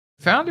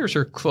Founders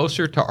are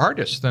closer to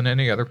artists than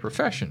any other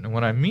profession. And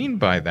what I mean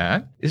by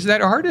that is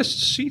that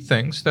artists see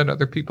things that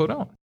other people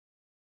don't.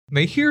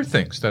 They hear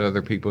things that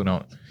other people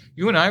don't.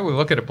 You and I will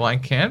look at a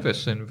blank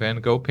canvas and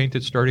Van Gogh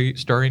painted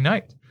Starry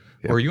Night.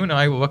 Yep. Or you and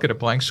I will look at a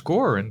blank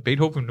score and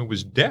Beethoven, who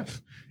was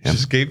deaf,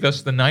 just gave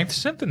us the Ninth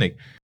Symphony.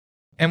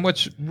 And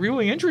what's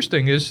really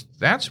interesting is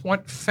that's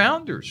what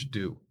founders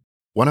do.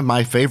 One of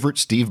my favorite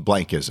Steve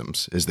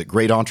Blankisms is that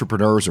great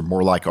entrepreneurs are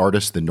more like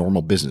artists than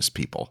normal business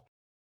people.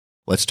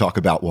 Let's talk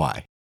about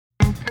why.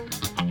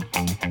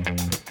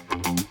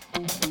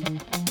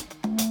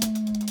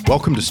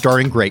 Welcome to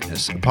Starting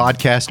Greatness, a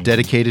podcast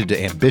dedicated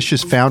to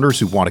ambitious founders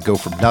who want to go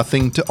from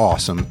nothing to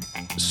awesome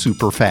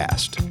super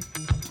fast.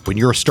 When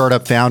you're a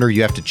startup founder,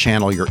 you have to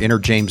channel your inner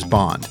James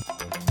Bond,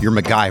 your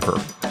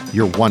MacGyver,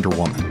 your Wonder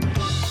Woman.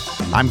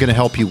 I'm going to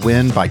help you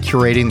win by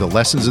curating the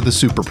lessons of the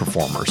super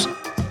performers,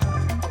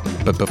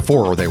 but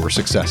before they were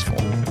successful.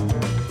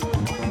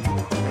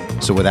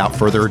 So without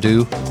further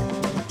ado,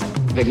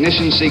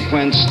 ignition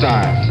sequence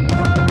start.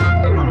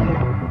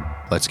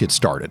 Let's get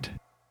started.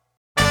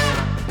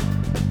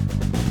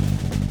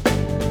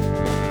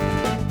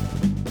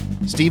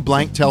 Steve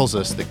Blank tells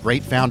us that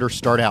great founders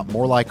start out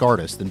more like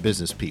artists than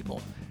business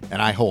people,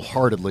 and I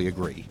wholeheartedly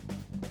agree.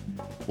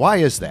 Why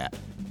is that?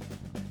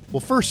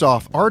 Well, first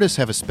off, artists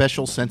have a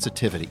special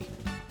sensitivity.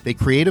 They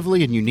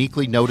creatively and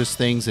uniquely notice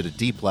things at a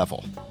deep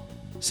level.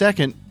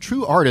 Second,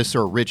 true artists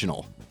are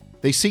original.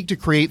 They seek to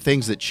create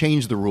things that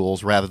change the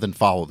rules rather than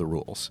follow the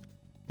rules.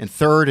 And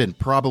third, and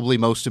probably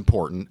most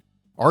important,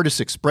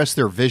 artists express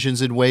their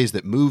visions in ways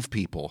that move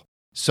people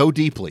so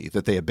deeply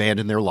that they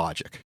abandon their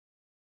logic.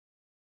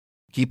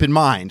 Keep in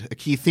mind, a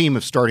key theme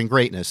of Starting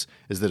Greatness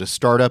is that a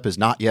startup is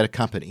not yet a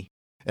company.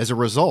 As a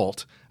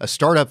result, a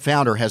startup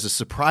founder has a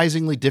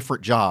surprisingly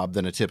different job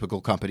than a typical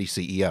company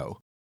CEO.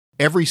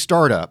 Every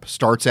startup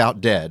starts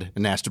out dead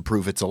and has to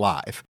prove it's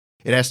alive.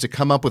 It has to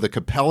come up with a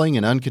compelling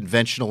and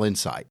unconventional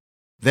insight.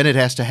 Then it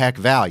has to hack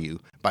value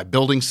by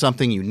building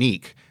something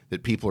unique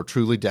that people are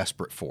truly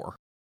desperate for.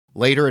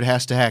 Later, it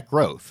has to hack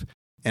growth,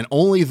 and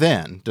only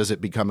then does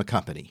it become a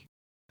company.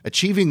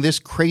 Achieving this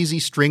crazy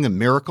string of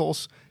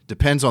miracles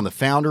depends on the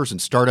founders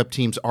and startup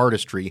team's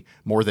artistry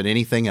more than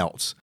anything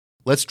else.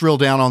 Let's drill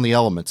down on the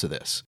elements of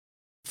this.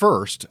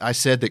 First, I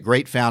said that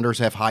great founders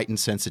have heightened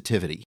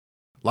sensitivity.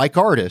 Like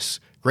artists,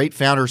 great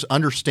founders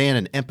understand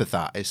and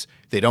empathize.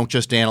 They don't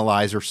just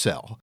analyze or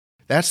sell.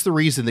 That's the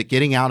reason that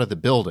getting out of the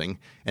building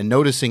and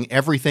noticing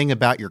everything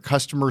about your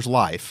customer's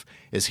life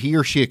as he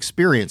or she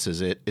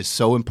experiences it is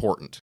so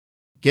important.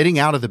 Getting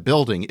out of the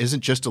building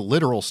isn't just a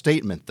literal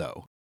statement,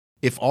 though.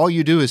 If all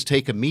you do is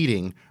take a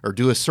meeting or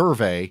do a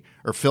survey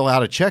or fill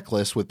out a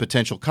checklist with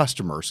potential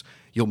customers,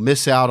 you'll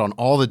miss out on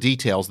all the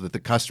details that the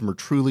customer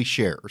truly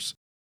shares.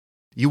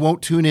 You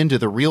won't tune into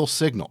the real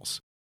signals.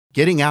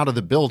 Getting out of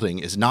the building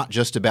is not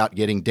just about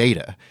getting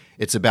data.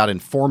 It's about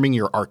informing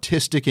your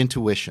artistic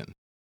intuition.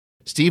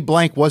 Steve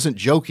Blank wasn't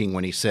joking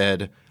when he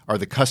said, "Are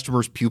the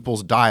customer's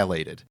pupils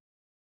dilated?"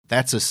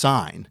 That's a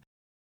sign.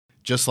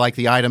 Just like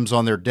the items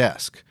on their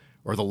desk,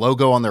 or the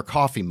logo on their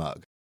coffee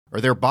mug, or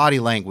their body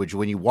language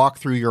when you walk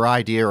through your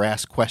idea or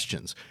ask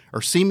questions,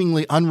 or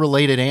seemingly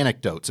unrelated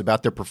anecdotes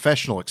about their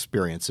professional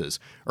experiences,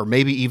 or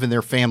maybe even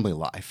their family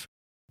life.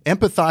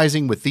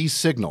 Empathizing with these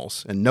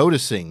signals and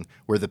noticing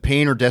where the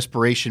pain or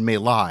desperation may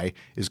lie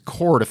is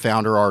core to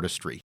founder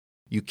artistry.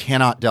 You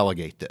cannot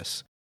delegate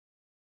this.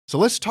 So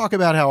let's talk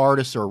about how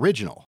artists are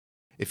original.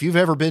 If you've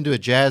ever been to a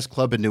jazz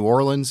club in New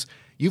Orleans,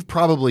 you've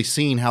probably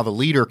seen how the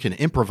leader can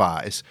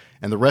improvise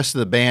and the rest of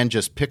the band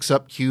just picks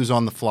up cues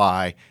on the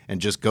fly and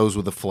just goes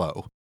with the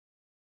flow.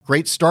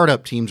 Great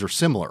startup teams are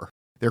similar.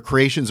 Their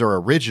creations are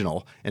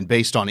original and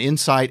based on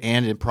insight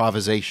and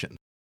improvisation.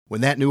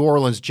 When that New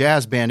Orleans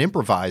jazz band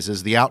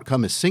improvises, the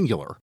outcome is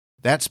singular.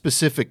 That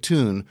specific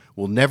tune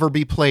will never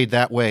be played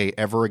that way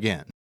ever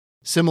again.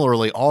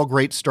 Similarly, all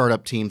great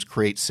startup teams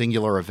create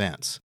singular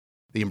events.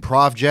 The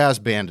improv jazz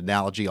band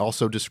analogy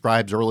also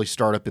describes early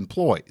startup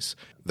employees.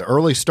 The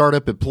early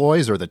startup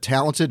employees are the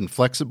talented and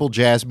flexible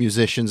jazz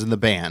musicians in the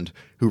band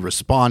who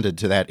responded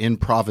to that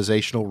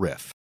improvisational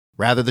riff,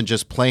 rather than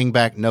just playing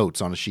back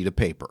notes on a sheet of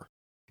paper.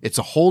 It's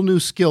a whole new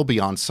skill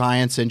beyond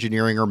science,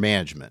 engineering, or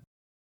management.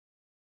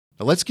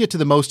 Now let's get to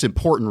the most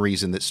important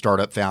reason that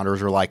startup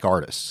founders are like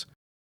artists.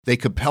 They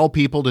compel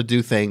people to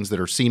do things that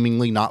are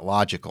seemingly not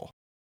logical.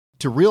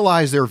 To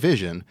realize their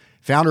vision,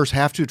 founders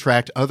have to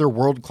attract other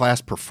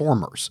world-class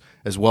performers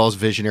as well as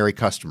visionary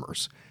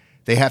customers.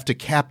 They have to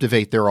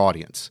captivate their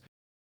audience.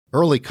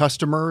 Early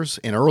customers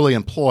and early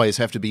employees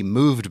have to be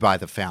moved by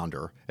the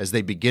founder as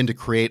they begin to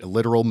create a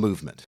literal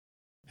movement.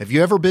 Have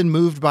you ever been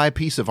moved by a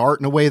piece of art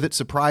in a way that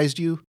surprised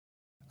you?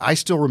 I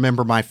still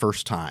remember my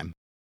first time.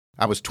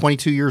 I was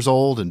 22 years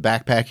old and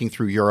backpacking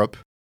through Europe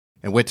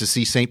and went to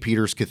see St.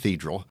 Peter's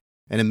Cathedral,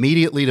 and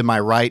immediately to my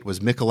right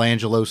was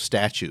Michelangelo's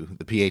statue,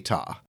 the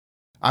Pietà.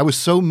 I was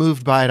so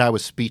moved by it I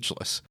was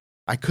speechless.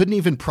 I couldn't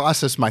even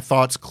process my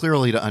thoughts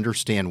clearly to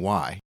understand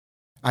why.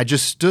 I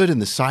just stood in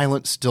the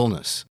silent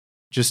stillness,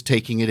 just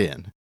taking it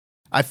in.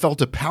 I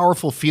felt a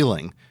powerful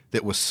feeling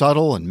that was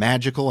subtle and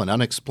magical and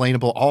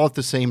unexplainable all at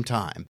the same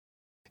time.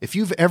 If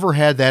you've ever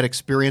had that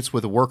experience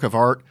with a work of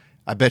art,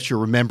 I bet you're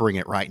remembering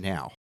it right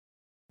now.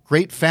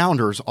 Great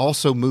founders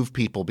also move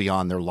people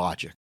beyond their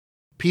logic.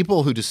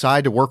 People who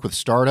decide to work with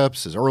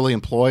startups as early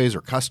employees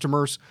or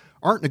customers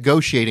aren't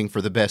negotiating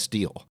for the best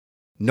deal.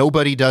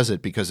 Nobody does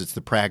it because it's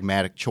the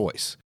pragmatic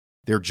choice.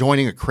 They're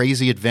joining a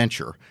crazy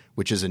adventure,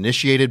 which is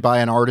initiated by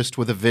an artist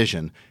with a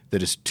vision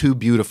that is too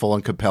beautiful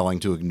and compelling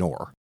to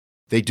ignore.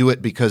 They do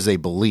it because they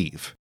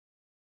believe.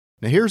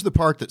 Now here's the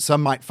part that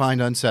some might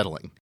find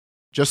unsettling.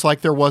 Just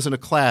like there wasn't a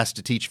class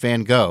to teach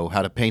Van Gogh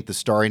how to paint the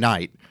Starry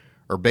Night,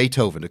 or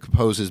Beethoven to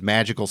compose his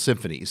magical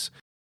symphonies,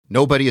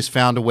 nobody has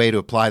found a way to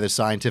apply the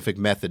scientific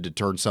method to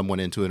turn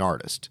someone into an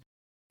artist.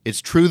 It's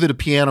true that a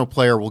piano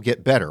player will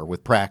get better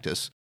with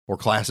practice or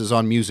classes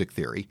on music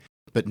theory,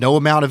 but no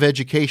amount of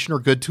education or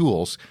good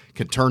tools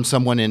can turn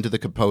someone into the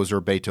composer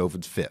of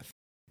Beethoven's Fifth.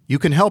 You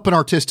can help an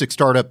artistic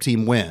startup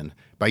team win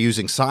by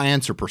using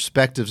science or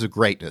perspectives of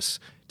greatness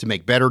to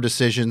make better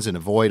decisions and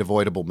avoid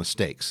avoidable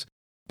mistakes.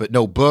 But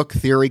no book,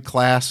 theory,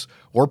 class,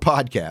 or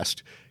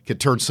podcast can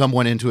turn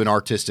someone into an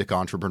artistic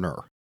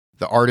entrepreneur.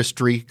 The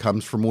artistry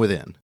comes from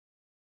within.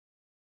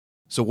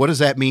 So what does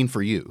that mean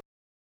for you?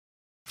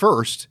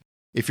 First,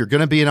 if you're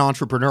going to be an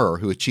entrepreneur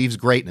who achieves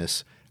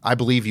greatness, I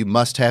believe you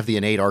must have the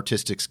innate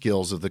artistic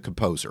skills of the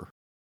composer.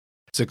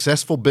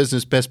 Successful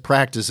business best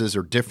practices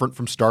are different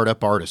from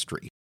startup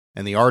artistry,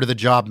 and the art of the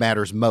job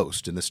matters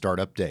most in the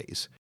startup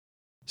days.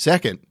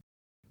 Second,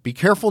 be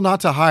careful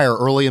not to hire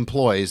early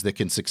employees that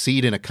can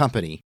succeed in a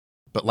company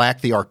but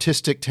lack the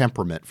artistic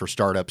temperament for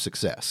startup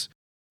success.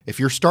 If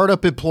your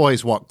startup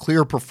employees want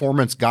clear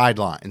performance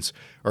guidelines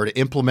or to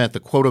implement the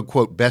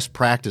quote-unquote best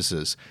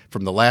practices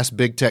from the last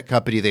big tech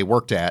company they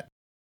worked at,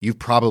 you've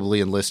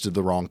probably enlisted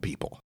the wrong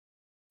people.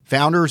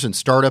 Founders and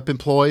startup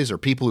employees are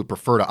people who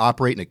prefer to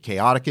operate in a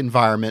chaotic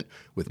environment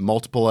with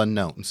multiple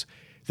unknowns.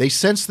 They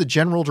sense the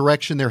general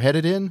direction they're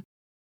headed in,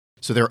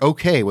 so they're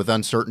okay with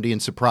uncertainty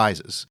and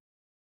surprises.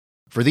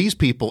 For these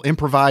people,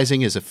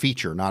 improvising is a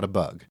feature, not a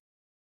bug.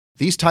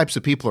 These types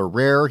of people are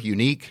rare,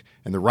 unique,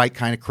 and the right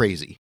kind of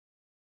crazy,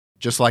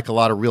 just like a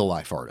lot of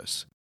real-life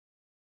artists.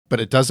 But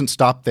it doesn't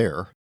stop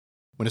there.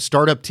 When a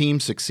startup team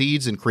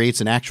succeeds and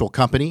creates an actual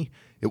company,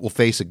 it will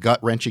face a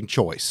gut-wrenching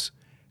choice: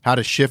 how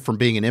to shift from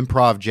being an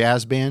improv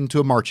jazz band to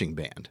a marching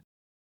band.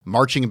 A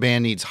marching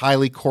band needs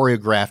highly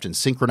choreographed and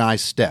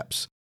synchronized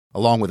steps,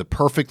 along with a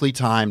perfectly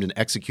timed and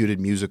executed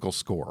musical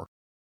score.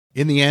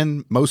 In the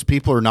end, most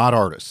people are not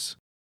artists.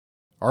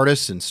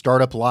 Artists in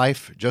startup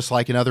life, just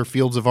like in other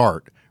fields of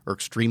art, are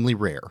extremely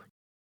rare.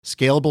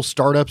 Scalable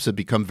startups have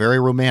become very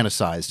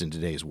romanticized in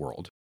today's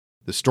world.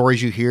 The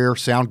stories you hear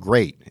sound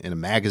great in a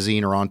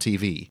magazine or on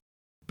TV,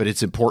 but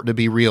it's important to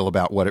be real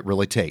about what it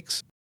really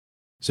takes.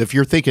 So if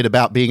you're thinking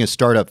about being a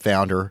startup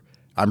founder,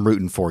 I'm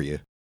rooting for you.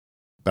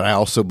 But I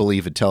also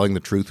believe in telling the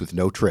truth with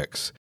no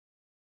tricks.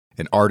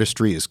 And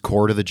artistry is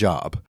core to the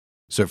job.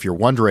 So if you're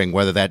wondering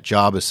whether that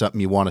job is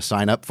something you want to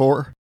sign up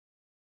for,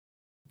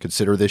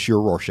 consider this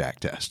your Rorschach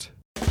test.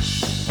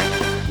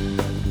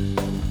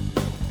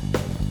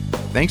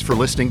 Thanks for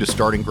listening to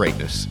Starting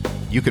Greatness.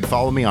 You can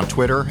follow me on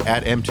Twitter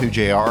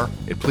 @M2JR,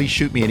 and please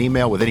shoot me an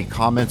email with any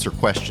comments or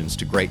questions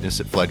to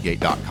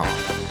greatness@floodgate.com.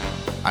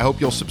 I hope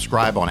you'll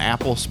subscribe on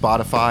Apple,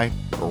 Spotify,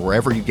 or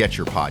wherever you get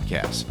your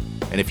podcasts.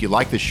 And if you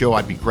like the show,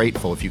 I'd be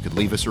grateful if you could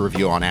leave us a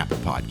review on Apple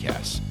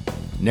Podcasts.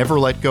 Never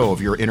let go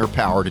of your inner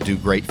power to do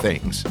great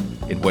things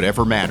in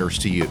whatever matters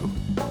to you.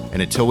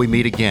 And until we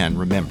meet again,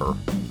 remember,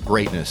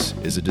 greatness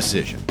is a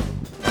decision.